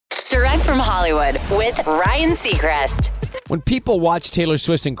from Hollywood with Ryan Seacrest. When people watch Taylor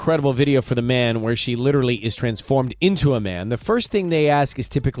Swift's incredible video for The Man, where she literally is transformed into a man, the first thing they ask is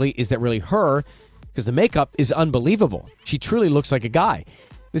typically, is that really her? Because the makeup is unbelievable. She truly looks like a guy.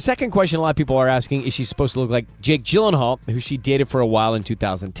 The second question a lot of people are asking, is she supposed to look like Jake Gyllenhaal, who she dated for a while in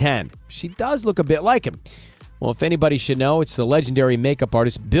 2010? She does look a bit like him. Well, if anybody should know, it's the legendary makeup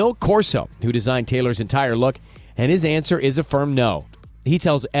artist Bill Corso, who designed Taylor's entire look, and his answer is a firm no. He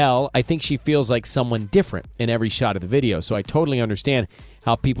tells Elle, I think she feels like someone different in every shot of the video, so I totally understand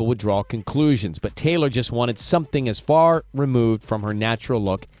how people would draw conclusions. But Taylor just wanted something as far removed from her natural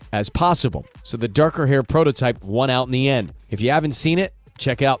look as possible. So the darker hair prototype won out in the end. If you haven't seen it,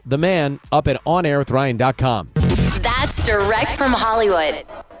 check out The Man up at onairwithryan.com. That's direct from Hollywood.